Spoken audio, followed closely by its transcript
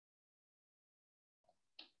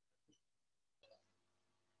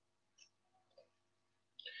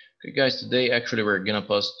Okay, guys, today actually we're gonna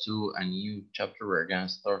pass to a new chapter. We're gonna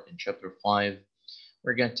start in chapter 5.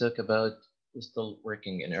 We're gonna talk about, we're still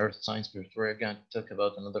working in earth science, but we're gonna talk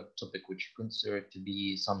about another topic which I consider to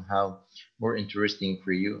be somehow more interesting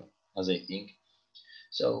for you, as I think.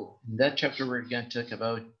 So in that chapter, we're gonna talk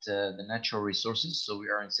about the natural resources. So we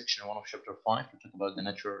are in section 1 of chapter 5 to talk about the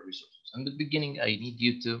natural resources. In the beginning, I need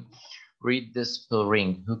you to read this spell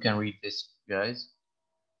ring. Who can read this, guys?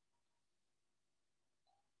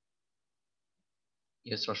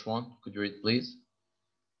 Yes, Rashwan, could you read, please?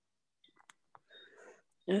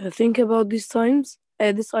 Think about these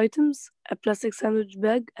items: a plastic sandwich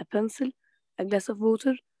bag, a pencil, a glass of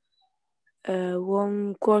water,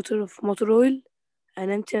 1/4 of motor oil, an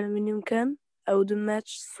empty aluminum can, a wooden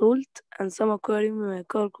match, salt, and some aquarium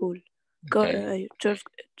charcoal. Okay.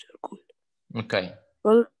 Charcoal. Okay.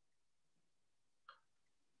 Well,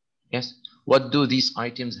 Yes. What do these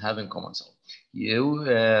items have in common? So you,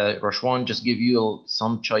 Rashwan, just give you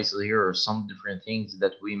some choices here or some different things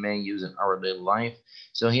that we may use in our daily life.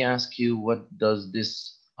 So he asks you, what does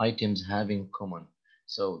these items have in common?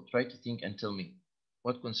 So try to think and tell me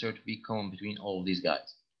what consider to be common between all of these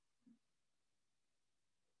guys.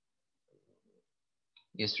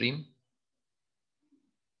 Yes, Reem?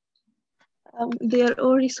 They are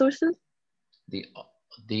all resources. They,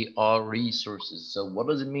 they are resources. So what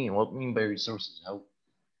does it mean? What do you mean by resources? How?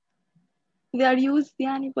 They are used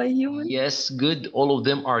يعني by humans. Yes, good. All of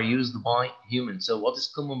them are used by humans. So what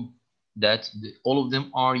is common that all of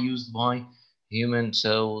them are used by human.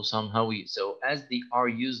 So somehow so as they are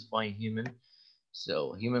used by human,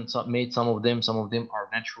 so humans made some of them are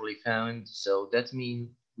naturally found. So that means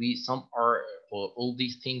we some are all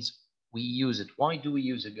these things we use it. Why do we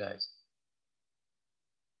use it, guys?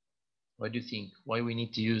 What do you think? Why we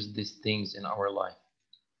need to use these things in our life?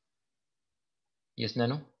 Yes,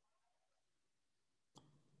 Nano?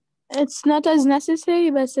 it's not as necessary,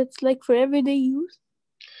 but it's like for everyday use.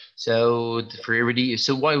 So for everybody,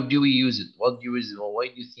 so why do we use it? What do you use it? Or why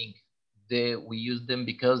do you think we use them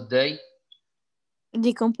because they?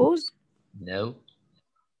 Decompose. No,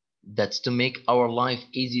 that's to make our life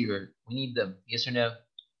easier. We need them. Yes or no?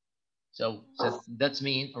 So that's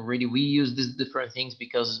mean already we use these different things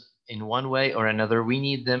because in one way or another we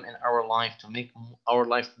need them in our life to make our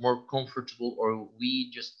life more comfortable, or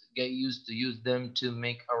we just get used to use them to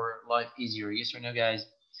make our life easier. Yes or no, guys?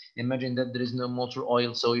 Imagine that there is no motor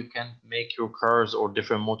oil, so you can make your cars or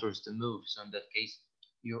different motors to move. So in that case,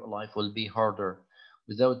 your life will be harder.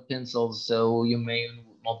 Without pencils, so you may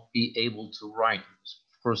not be able to write.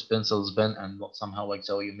 Of course, pencils, pen, and somehow like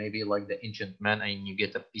so you may be like the ancient man and you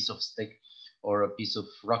get a piece of stick or a piece of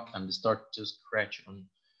rock and start to scratch on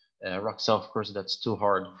rock. So of course that's too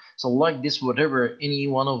hard. So like this, whatever any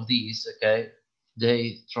one of these, okay,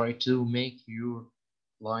 they try to make your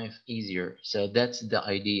life easier. So that's the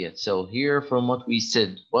idea. So here from what we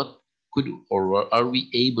said, what could or are we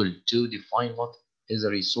able to define what is a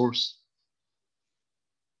resource?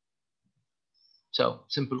 So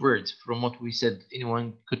simple words from what we said.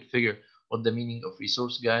 Anyone could figure what the meaning of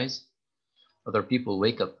resource, guys? Other people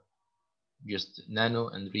wake up. Just Nano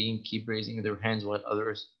and Reem keep raising their hands while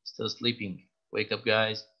others still sleeping. Wake up,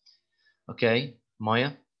 guys. Okay,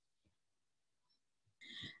 Maya.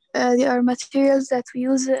 They are materials that we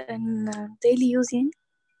use in daily using.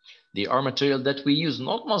 They are material that we use,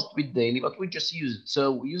 not must be daily, but we just use it.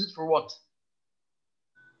 So we use it for what?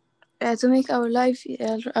 To make our lives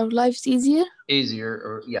easier. Easier,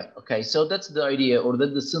 or yeah, okay. So that's the idea, or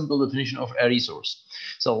that's the simple definition of a resource.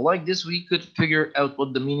 So like this, we could figure out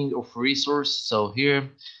what the meaning of resource. So here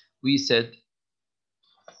we said.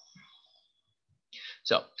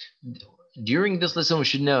 So during this lesson, we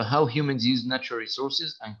should know how humans use natural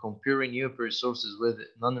resources and compare renewable resources with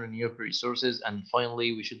non-renewable resources. And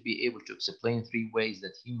finally, we should be able to explain 3 ways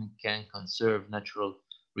that humans can conserve natural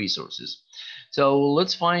resources. So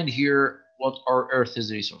let's find here what are Earth's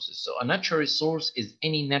resources. So a natural resource is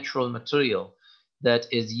any natural material that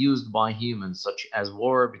is used by humans, such as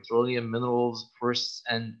water, petroleum, minerals, forests,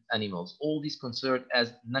 and animals. All these considered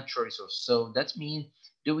as natural resources. So that means,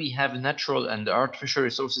 do we have natural and artificial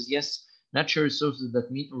resources? Yes. Natural resources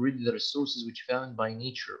that mean already the resources which found by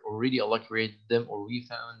nature, already Allah created them or we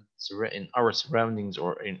found in our surroundings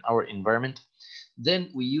or in our environment. Then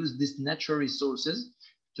we use these natural resources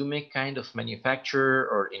to make kind of manufacture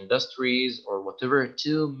or industries or whatever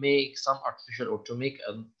to make some artificial or to make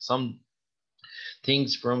some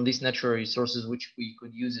things from these natural resources which we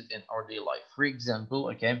could use it in our daily life. For example,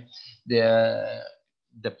 okay, the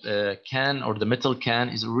can or the metal can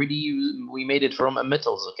is already used, we made it from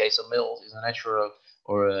metals. Okay, so metals is a natural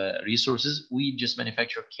or resources, we just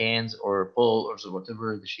manufacture cans or poles or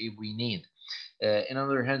whatever the shape we need. In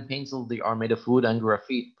other hand, pencils, they are made of wood and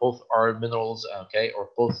graphite. Both are minerals, okay, or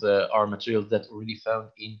both are materials that are already found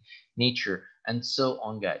in nature, and so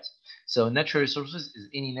on, guys. So natural resources is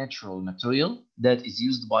any natural material that is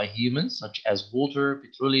used by humans, such as water,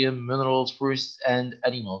 petroleum, minerals, forests, and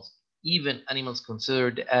animals. Even animals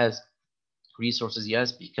considered as resources,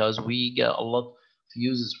 yes, because we get a lot of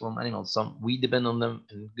uses from animals. Some we depend on them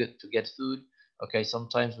and get to get food. Okay,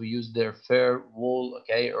 sometimes we use their fur, wool,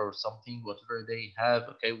 okay, or something, whatever they have.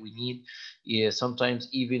 Okay, we need. Yeah, sometimes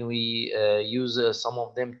even we use some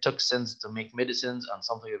of them toxins to make medicines and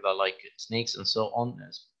something about like snakes and so on,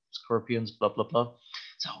 scorpions, blah blah blah.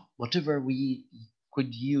 So whatever we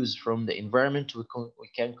could use from the environment, we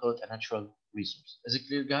can call it a natural resource. Is it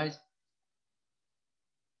clear, guys?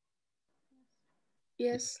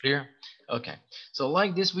 Yes. Clear? Okay. So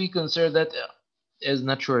like this, we consider that as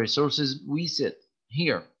natural resources. We said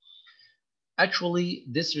here, actually,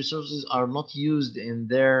 these resources are not used in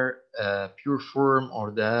their pure form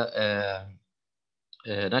or the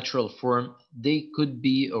natural form. They could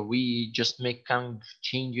be, or we just make kind of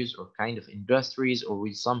changes or kind of industries, or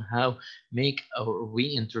we somehow make or we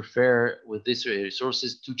interfere with these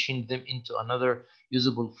resources to change them into another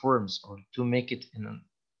usable forms or to make it in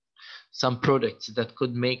some products that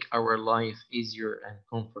could make our life easier and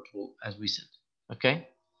comfortable, as we said. Okay,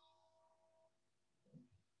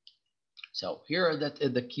 so here that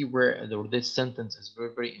is the key word, or this sentence is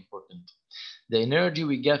very, very important. The energy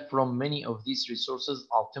we get from many of these resources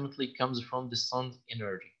ultimately comes from the sun's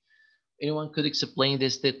energy. Anyone could explain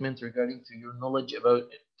this statement regarding to your knowledge about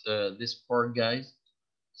this part, guys?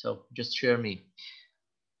 So just share me.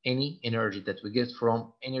 Any energy that we get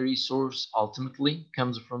from any resource ultimately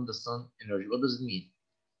comes from the sun energy. What does it mean?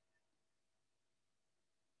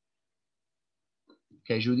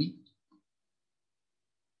 Okay, Judy?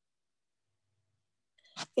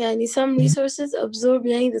 يعني some resources absorb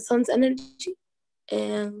يعني the sun's energy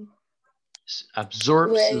and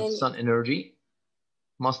Absorbs the ويعني sun energy.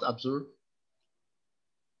 Must absorb.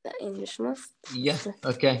 لا يعني مش must Yeah,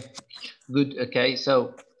 okay. Good, okay.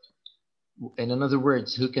 So, in another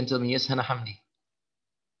words, who can tell me? Yes, Hannah Hamdi.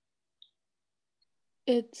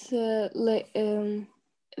 It's like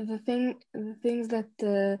the things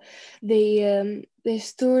that they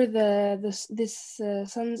store this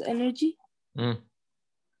sun's energy. Mm.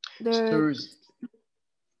 They're Stores.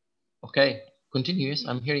 Okay, continue. Yes,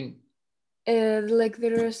 I'm hearing. like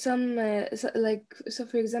there are some so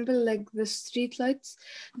for example, like the street lights,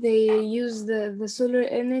 they use the solar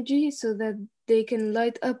energy so that they can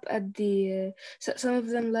light up at the some of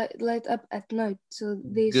them light up at night, so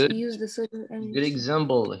they Good, use the solar good energy.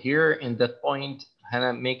 example. Here in that point,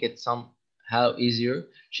 Hannah make it somehow easier.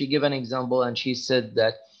 She gave an example and she said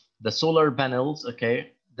that the solar panels,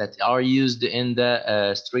 okay, that are used in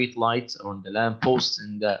the street lights or the lamp posts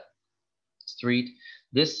in the street.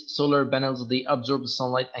 This solar panels, they absorb the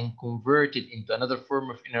sunlight and convert it into another form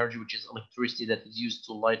of energy, which is electricity that is used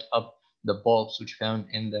to light up the bulbs which found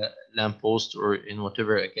in the lamppost or in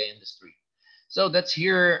whatever, okay, in the street. So that's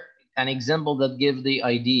here an example that gives the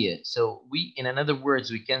idea. So we, in another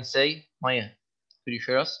words, we can say, Maya, could you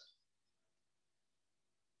share us?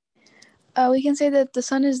 We can say that the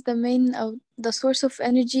sun is the main the source of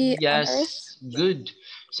energy on Earth. Yes, good.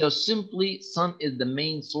 So simply, sun is the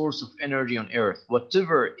main source of energy on Earth.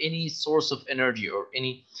 Whatever, any source of energy or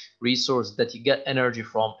any resource that you get energy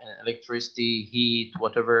from, electricity, heat,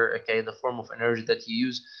 whatever, okay, the form of energy that you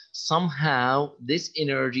use, somehow this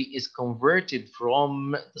energy is converted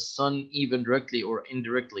from the sun, even directly or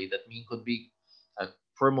indirectly. That means could be a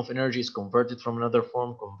form of energy is converted from another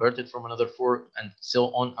form, converted from another form, and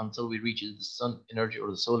so on until we reach the sun energy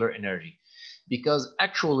or the solar energy. Because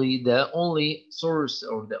actually the only source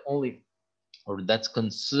or the only or that's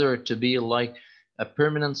considered to be like a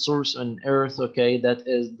permanent source on earth, okay, that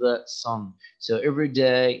is the sun. So every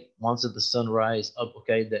day once the sun rise up,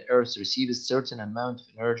 okay, the earth receives a certain amount of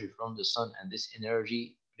energy from the sun, and this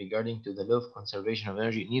energy, regarding to the law of conservation of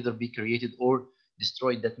energy, neither be created or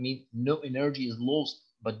destroyed. That means no energy is lost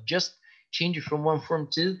but just change from one form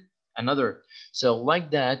to another. So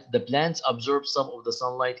like that, the plants absorb some of the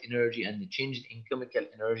sunlight energy and change it in chemical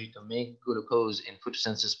energy to make glucose in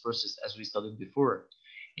photosynthesis process, as we studied before.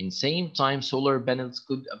 In same time, solar panels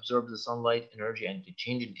could absorb the sunlight energy and to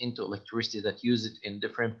change it into electricity that use it in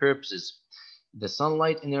different purposes. The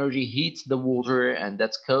sunlight energy heats the water, and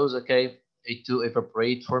that's cause, okay, it to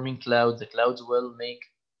evaporate, forming clouds. The clouds will make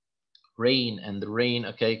rain, and the rain,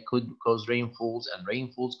 okay, could cause rainfalls, and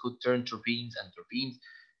rainfalls could turn turbines, and turbines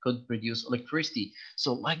could produce electricity.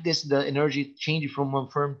 So like this, the energy change from one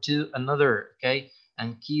form to another, okay,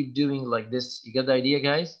 and keep doing like this. You get the idea,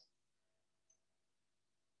 guys?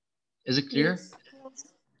 Is it clear? Yes.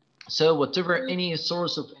 So whatever any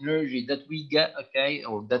source of energy that we get, okay,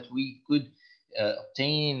 or that we could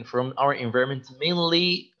obtain from our environment,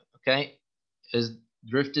 mainly, okay, is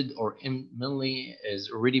drifted or mainly is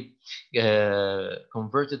already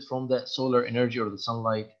converted from the solar energy or the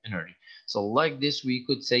sunlight energy. So like this, we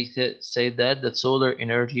could say that solar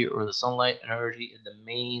energy or the sunlight energy is the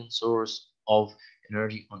main source of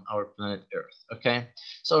energy on our planet Earth. Okay,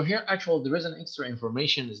 so here actually there is an extra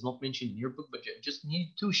information is not mentioned in your book, but I just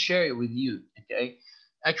need to share it with you. Okay,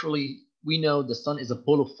 actually we know the sun is a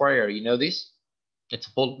ball of fire. You know this? It's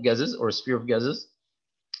a ball of gases or a sphere of gases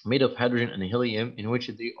made of hydrogen and helium, in which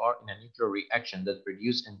they are in a nuclear reaction that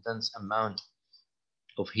produce intense amount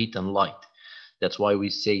of heat and light. That's why we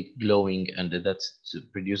say glowing, and that's to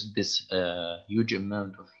produce this huge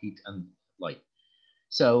amount of heat and light.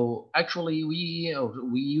 So actually, we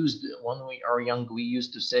used when we are young, we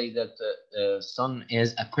used to say that the sun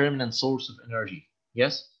is a permanent source of energy.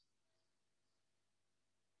 Yes.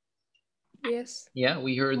 Yes. Yeah,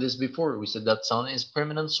 we heard this before. We said that sun is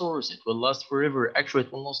permanent source. It will last forever. Actually,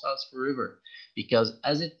 it will not last forever because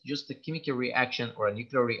as it's just a chemical reaction or a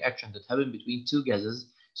nuclear reaction that happen between two gases.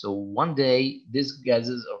 So one day these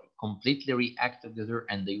gases are completely react together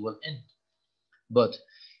and they will end. But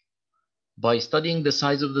by studying the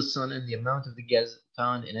size of the sun and the amount of the gas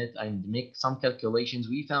found in it and make some calculations,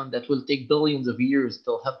 we found that will take billions of years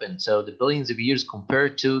to happen. So the billions of years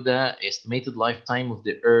compared to the estimated lifetime of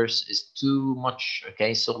the Earth is too much.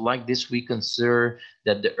 Okay, so like this, we consider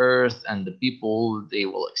that the Earth and the people, they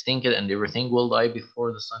will extinct it and everything will die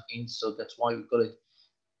before the sun ends. So that's why we call it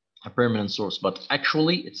a permanent source. But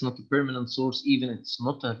actually, it's not a permanent source. Even it's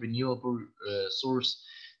not a renewable source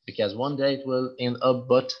because one day it will end up,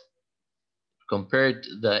 but compared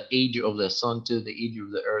the age of the sun to the age of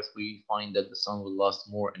the earth, we find that the sun will last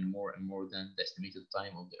more and more and more than the estimated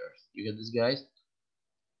time of the earth. You get this, guys?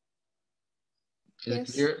 Is it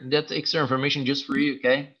Yes. clear? That extra information just for you,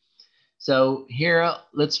 okay? So here,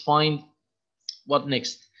 let's find what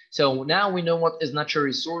next. So now we know what is natural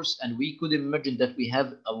resource, and we could imagine that we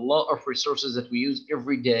have a lot of resources that we use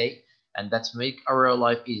every day, and that's make our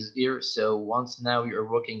life easier. So once now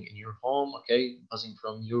you're working in your home, okay, passing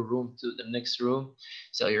from your room to the next room,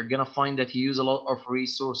 so you're gonna find that you use a lot of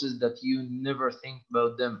resources that you never think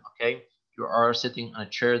about them, okay? You are sitting on a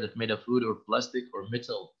chair that made of wood or plastic or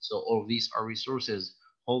metal, so all of these are resources.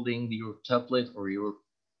 Holding your tablet or your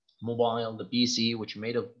mobile, the PC, which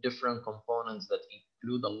made of different components that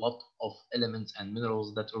include a lot of elements and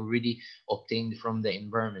minerals that already obtained from the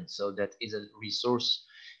environment. So that is a resource.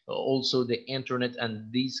 Also, the internet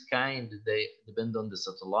and these kind, they depend on the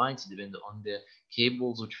satellites, depend on the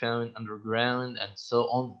cables which found underground, and so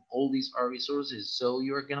on. All these are resources. So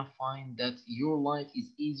you're gonna find that your life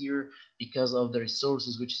is easier because of the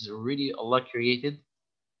resources which is already Allah created,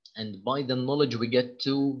 and by the knowledge we get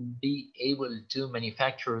to be able to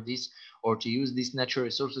manufacture this or to use these natural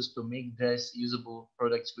resources to make this usable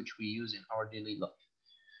products which we use in our daily life.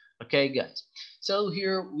 Okay, guys, so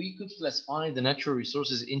here we could classify the natural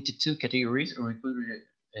resources into two categories, or we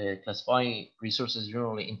could classify resources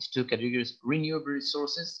generally into two categories: renewable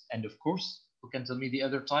resources, and of course, who can tell me the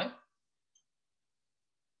other type?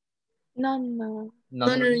 None. Non-renewable.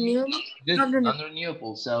 Non-renewable. Good,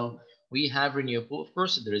 non-renewable. So we have renewable. Of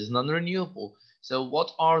course, there is non-renewable. So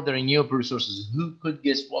what are the renewable resources? Who could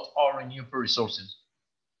guess what are renewable resources?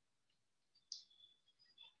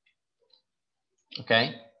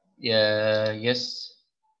 Okay. Yeah. Yes.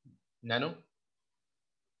 Nano.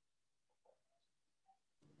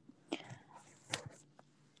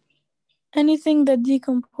 Anything that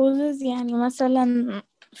decomposes يعني مثلا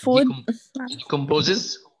food Decom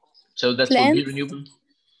decomposes. So that will be plants. renewable.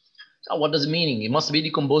 So what does it mean? It must be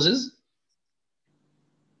decomposes.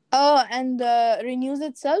 Oh, and renews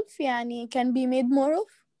itself يعني can be made more of.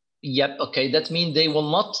 Yep. Okay. That means they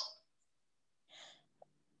will not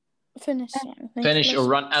Finish يعني makes finish or less.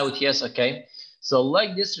 run out. Yes. Okay. So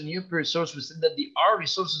like this renewable resource, we said that they are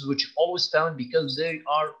resources which always found because they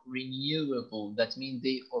are renewable. That means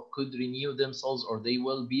they or could renew themselves, or they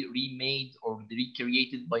will be remade or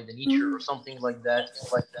recreated by the nature or something like that.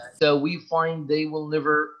 So we find they will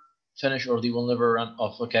never finish or they will never run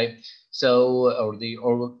off. Okay. So or they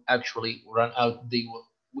or actually run out. They will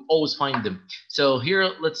we always find them. So here,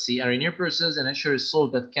 let's see, a renewable resource is a natural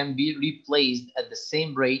resource that can be replaced at the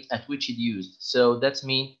same rate at which it used. So that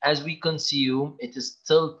means as we consume, it is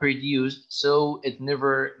still produced, so it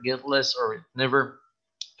never get less or it never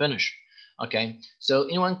finish. Okay, so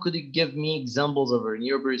anyone could you give me examples of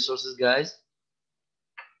renewable resources, guys?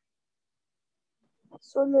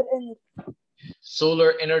 Solar energy.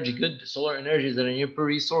 Solar energy, good. Solar energy is a renewable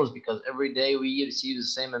resource because every day we receive the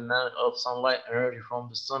same amount of sunlight energy from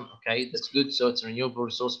the sun. Okay, that's good. So it's a renewable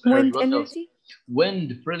resource of energy. Wind What else? energy.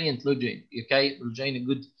 Wind, brilliant, Luigi. Okay, Luigi,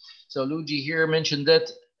 good. So Luigi here mentioned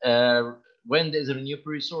that wind is a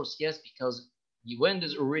renewable resource. Yes, because the wind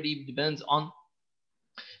is already depends on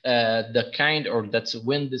the kind, or that's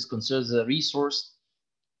wind is considered a resource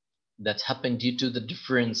that happen due to the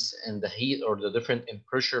difference in the heat or the different in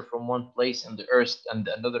pressure from one place in the earth and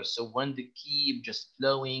another. So when they keep just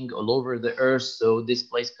flowing all over the earth, so this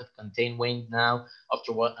place could contain wind now,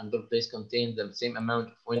 after what another place contain the same amount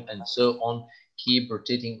of wind, and so on, keep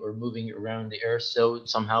rotating or moving around the earth, so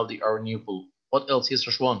somehow they are renewable. What else? Yes,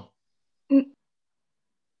 Rashwan.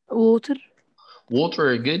 Water.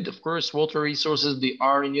 Water, good, of course. Water resources, they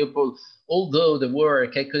are renewable, although the water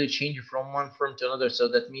could change from one form to another. So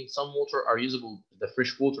that means some water are usable, the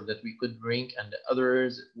fresh water that we could drink, and the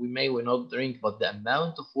others we may will not drink. But the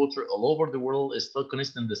amount of water all over the world is still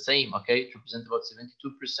constant, the same. Okay, it represents about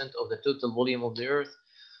 72% of the total volume of the earth.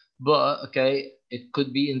 But okay, it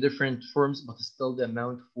could be in different forms, but still the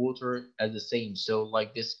amount of water is the same. So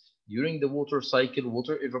like this, during the water cycle,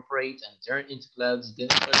 water evaporates and turn into clouds, then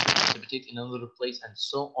precipitate in another place, and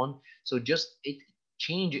so on. So just it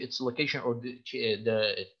change its location, or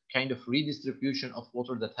the kind of redistribution of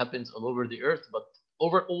water that happens all over the earth. But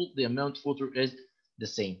overall, the amount of water is the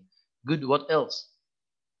same. Good. What else?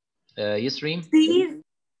 Yes, Reem?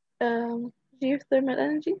 Geothermal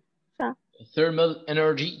energy. Thermal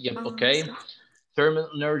energy. Yep. Okay. صح. Thermal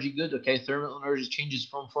energy, good. Okay, thermal energy changes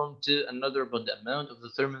from form to another, but the amount of the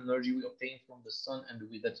thermal energy we obtain from the sun and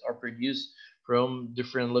that are produced from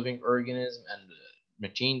different living organisms and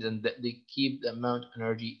machines, and that they keep the amount of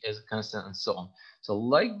energy as constant, and so on. So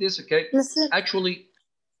like this, okay. Actually,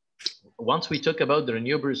 once we talk about the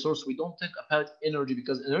renewable resource, we don't talk about energy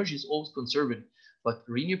because energy is always conserved. But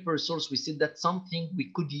renewable resource, we said that something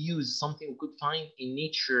we could use, something we could find in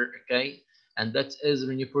nature, okay, and that is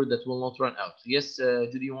renewable that will not run out. Yes,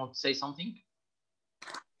 Judy, you want to say something?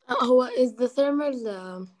 هو is the thermal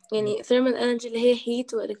يعني thermal energy اللي هي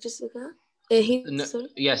heat و electricity كده heat No, sorry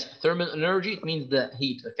yes, thermal energy, it means the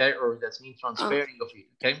heat, okay, or that means transferring of heat,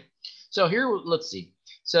 okay. So here, let's see.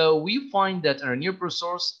 So we find that a renewable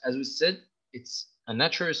resource, as we said, it's a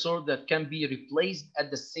natural resource that can be replaced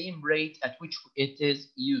at the same rate at which it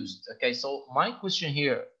is used. Okay, so my question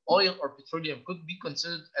here, oil or petroleum could be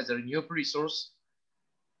considered as a renewable resource?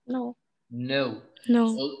 No. No. no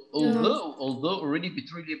Although already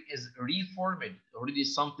petroleum is reformed, already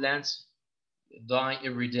some plants die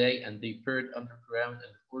every day and they buried underground,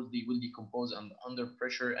 and of course they will decompose, and under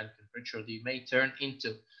pressure and temperature they may turn into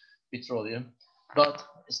petroleum, but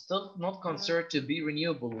still not considered to be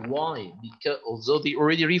renewable. Why? Because although they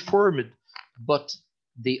already reformed, but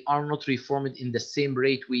they are not reformed in the same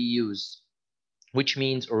rate we use, which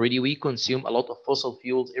means already we consume a lot of fossil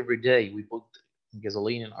fuels every day. We put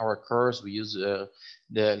gasoline in our cars, we use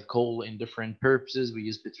the coal in different purposes, we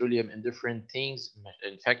use petroleum in different things,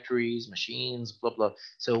 in factories, machines, blah blah.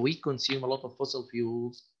 So we consume a lot of fossil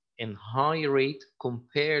fuels in high rate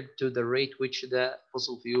compared to the rate which the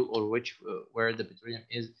fossil fuel, or which where the petroleum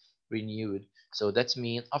is renewed. So that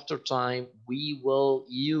means after time we will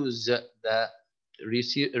use the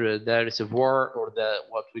reservoir, or the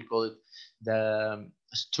what we call it, the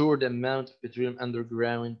stored amount of petroleum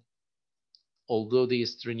underground, although they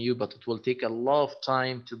is renewed, but it will take a lot of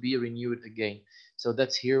time to be renewed again. So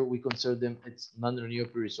that's here we consider them it's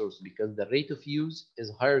non-renewable resource because the rate of use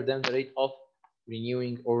is higher than the rate of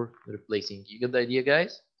renewing or replacing. You get the idea,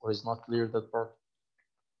 guys? Or is not clear that part?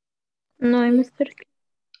 no I missed it.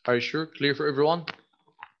 Are you sure? Clear for everyone?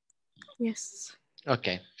 Yes.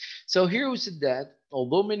 Okay, so here we said that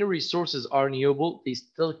although many resources are renewable, they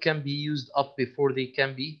still can be used up before they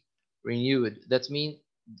can be renewed. That means,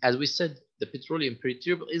 as we said, the petroleum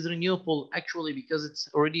is renewable actually because it's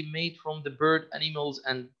already made from the bird, animals,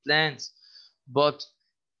 and plants. But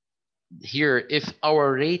here, if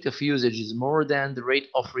our rate of usage is more than the rate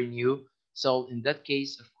of renew, so in that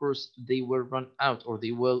case, of course, they will run out, or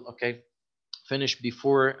they will, okay, finish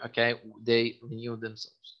before, okay, they renew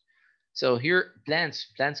themselves. So here, plants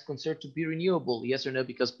considered to be renewable, yes or no?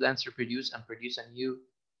 Because plants reproduce and produce a new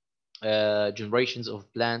generations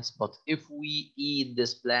of plants. But if we eat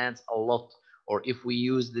this plant a lot, or if we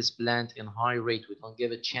use this plant in high rate, we don't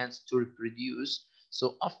give a chance to reproduce.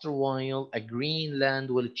 So after a while, a green land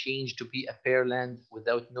will change to be a bare land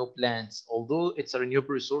without no plants. Although it's a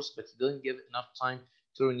renewable resource, but it doesn't give enough time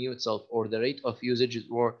to renew itself, or the rate of usage is,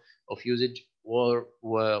 of usage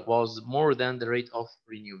was more than the rate of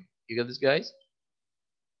renewing. You got this, guys?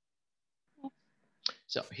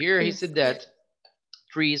 So here he Yes. said that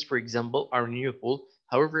trees, for example, are renewable.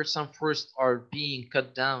 However, some forests are being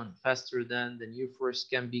cut down faster than the new forests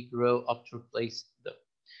can be grow up to replace them.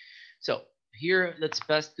 So here, let's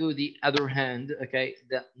pass to the other hand, okay,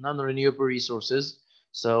 the non-renewable resources.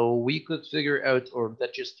 So we could figure out, or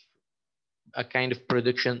that just a kind of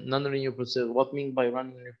prediction, non-renewable. So what mean by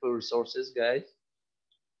non-renewable resources, guys?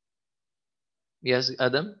 Yes,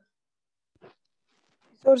 Adam?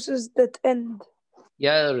 Resources that end.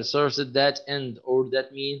 Yeah, resources that end, or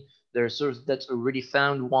that mean the resources that's already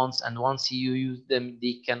found once, and once you use them,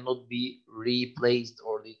 they cannot be replaced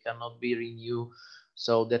or they cannot be renewed.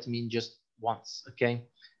 So that means just once, okay?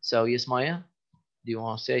 So yes, Maya, do you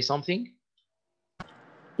want to say something?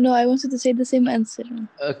 No, I wanted to say the same answer.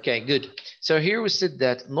 Okay, good. So here we said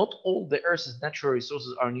that not all the Earth's natural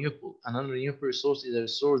resources are renewable. An unrenewable resource is a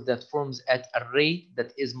resource that forms at a rate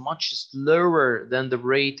that is much slower than the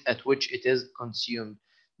rate at which it is consumed.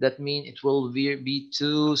 That means it will be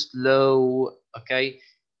too slow, okay?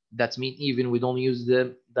 That means even we don't use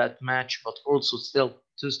them that much, but also still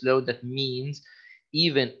too slow. That means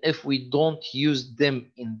even if we don't use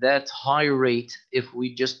them in that high rate, if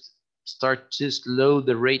we just start to slow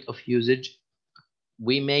the rate of usage,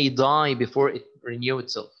 we may die before it renew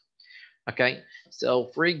itself. Okay, so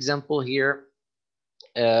for example here,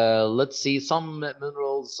 let's see some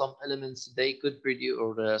minerals, some elements they could produce,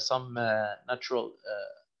 or some natural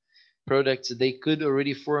products they could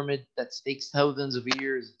already form it that takes thousands of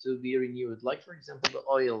years to be renewed. Like for example the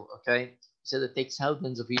oil, okay, so it takes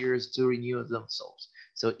thousands of years to renew themselves.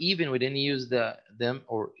 So even we didn't use them,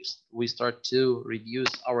 or we start to reduce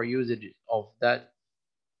our usage of that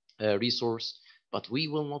resource, but we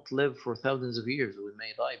will not live for thousands of years. We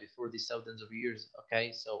may die before these thousands of years.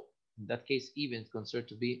 Okay, so in that case, even it's considered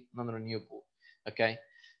to be non-renewable. Okay,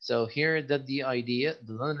 so here that the idea,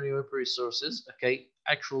 the non-renewable resources. Okay,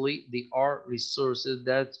 actually they are resources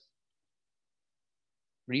that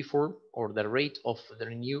reform, or the rate of the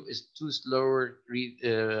renew is too slower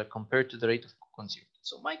compared to the rate of consume.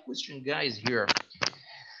 So my question, guys, here,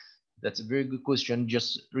 that's a very good question.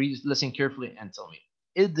 Just listen carefully and tell me.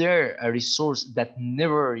 Is there a resource that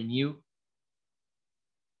never renew?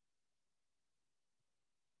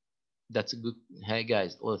 That's a good. Hey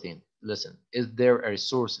guys, listen. Is there a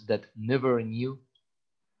resource that never renew?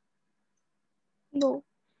 No.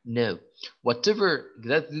 No. Whatever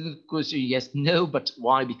that's a good question. Yes, no, but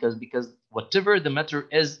why? Because whatever the matter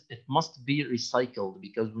is, it must be recycled.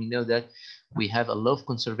 Because we know that we have a law of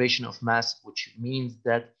conservation of mass, which means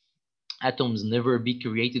that atoms never be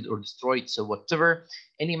created or destroyed. So whatever,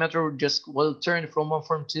 any matter just will turn from one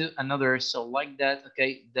form to another. So like that,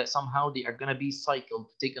 okay, that somehow they are gonna be cycled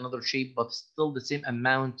to take another shape, but still the same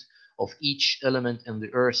amount of each element in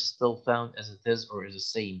the earth is still found as it is, or is the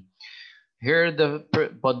same. Here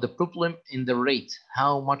but the problem in the rate,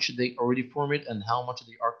 how much they already form it and how much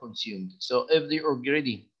they are consumed. So if they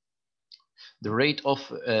already the rate of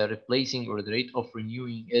replacing or the rate of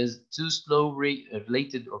renewing is too slow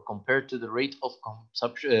related or compared to the rate of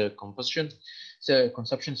combustion, so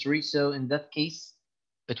consumption, sorry. So in that case,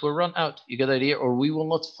 it will run out. You get the idea, or we will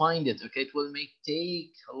not find it. Okay, it will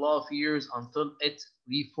take a lot of years until it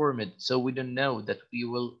reformed. So we don't know that we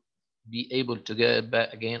will be able to get it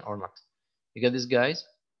back again or not. You get this, guys?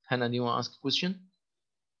 Hannah, do you want to ask a question?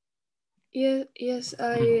 Yeah, yes,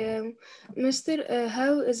 Mister.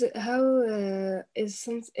 How is it? How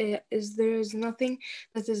is there is nothing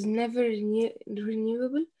that is never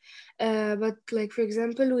renewable? But like for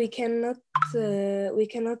example, we cannot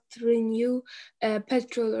renew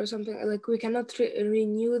petrol or something. Like we cannot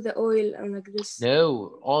renew the oil and like this.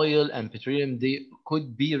 No, oil and petroleum, they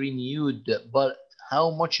could be renewed, but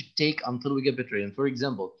how much it take until we get petroleum? For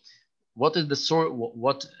example, what is the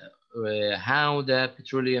source? How the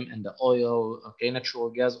petroleum and the oil, okay, natural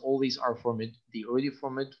gas, all these are formed. They already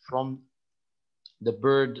formed from the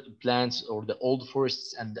bird plants or the old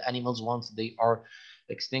forests and the animals. Once they are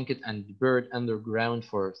extincted and buried underground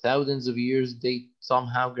for thousands of years, they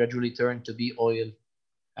somehow gradually turn to be oil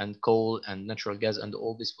and coal and natural gas and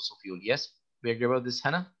all this fossil fuel. Yes, we agree about this,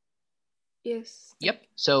 Hannah? Yes. Yep.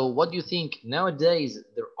 So what do you think? Nowadays,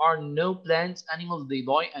 there are no plants, animals, they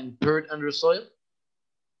die and buried under soil?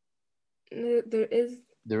 There is.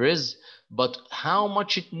 There is, but how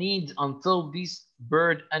much it needs until these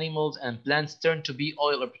bird, animals, and plants turn to be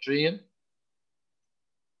oil or petroleum?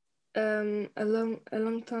 A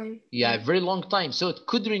long time. Yeah, a very long time. So it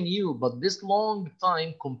could renew, but this long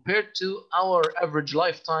time compared to our average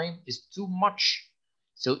lifetime is too much.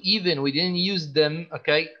 So even we didn't use them,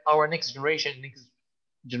 okay, our next generation,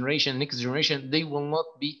 they will not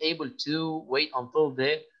be able to wait until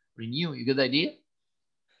they renew. You get the idea?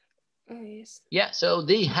 Oh, yes. Yeah, so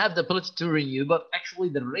they have the ability to renew, but actually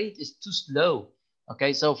the rate is too slow.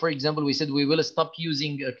 Okay, so for example, we said we will stop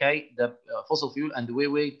using, okay, the fossil fuel, and we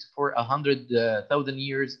wait for 100,000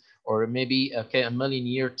 years, or maybe, okay, a million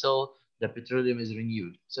years till the petroleum is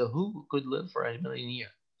renewed. So who could live for a million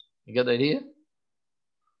years? You got the idea?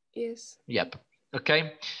 Yes. Yep.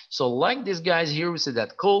 Okay. So like these guys here, we said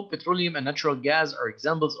that coal, petroleum, and natural gas are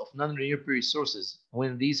examples of non-renewable resources.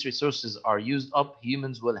 When these resources are used up,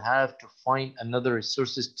 humans will have to find another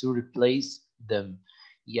resources to replace them.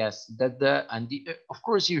 Yes, of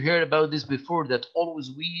course you heard about this before, that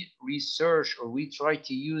always we research or we try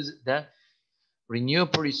to use the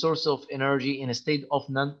renewable resource of energy instead of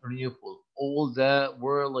non-renewable. All the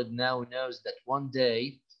world now knows that one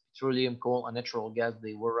day petroleum, coal, and natural gas,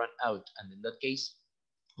 they will run out, and in that case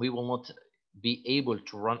we will not be able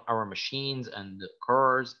to run our machines and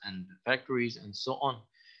cars and factories and so on.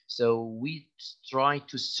 So we try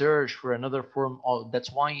to search for another form of.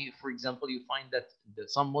 That's why, for example, you find that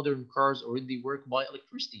some modern cars already work by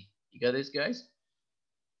electricity. You got this, guys?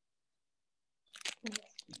 Yes.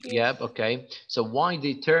 Yep, okay. So why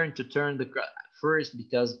they turn the first?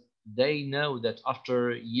 Because they know that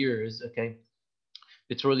after years, okay,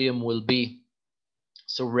 petroleum will be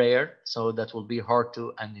so rare, so that will be hard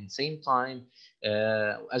to, and in the same time,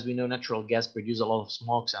 as we know, natural gas produce a lot of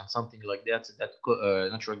smokes and something like that.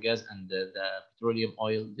 Natural gas and the petroleum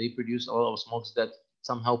oil, they produce a lot of smokes that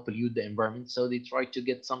somehow pollute the environment. So they try to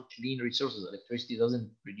get some clean resources. Electricity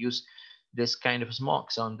doesn't produce this kind of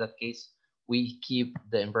smoke, so in that case we keep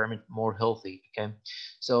the environment more healthy. Okay,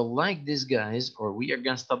 so like these guys, or we are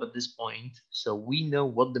gonna stop at this point. So we know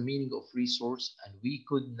what the meaning of resource, and we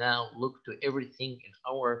could now look to everything in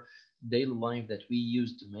our daily life that we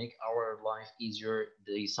use to make our life easier.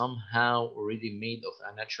 They somehow already made of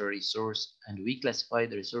a natural resource, and we classify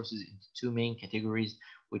the resources into two main categories,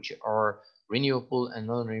 which are renewable and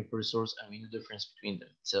non-renewable resource, and we know the difference between them.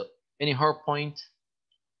 So any hard point?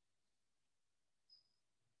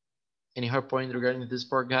 Any hard point regarding this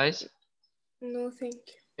part, guys? No, thank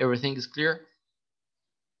you. Everything is clear?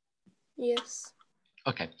 Yes.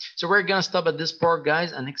 Okay, so we're gonna stop at this part,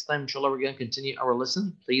 guys, and next time, inshallah, we're gonna continue our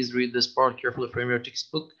lesson. Please read this part carefully from your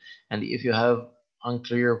textbook, and if you have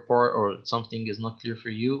unclear part or something is not clear for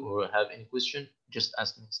you or have any question, just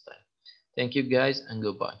ask next time. Thank you, guys, and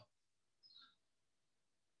goodbye.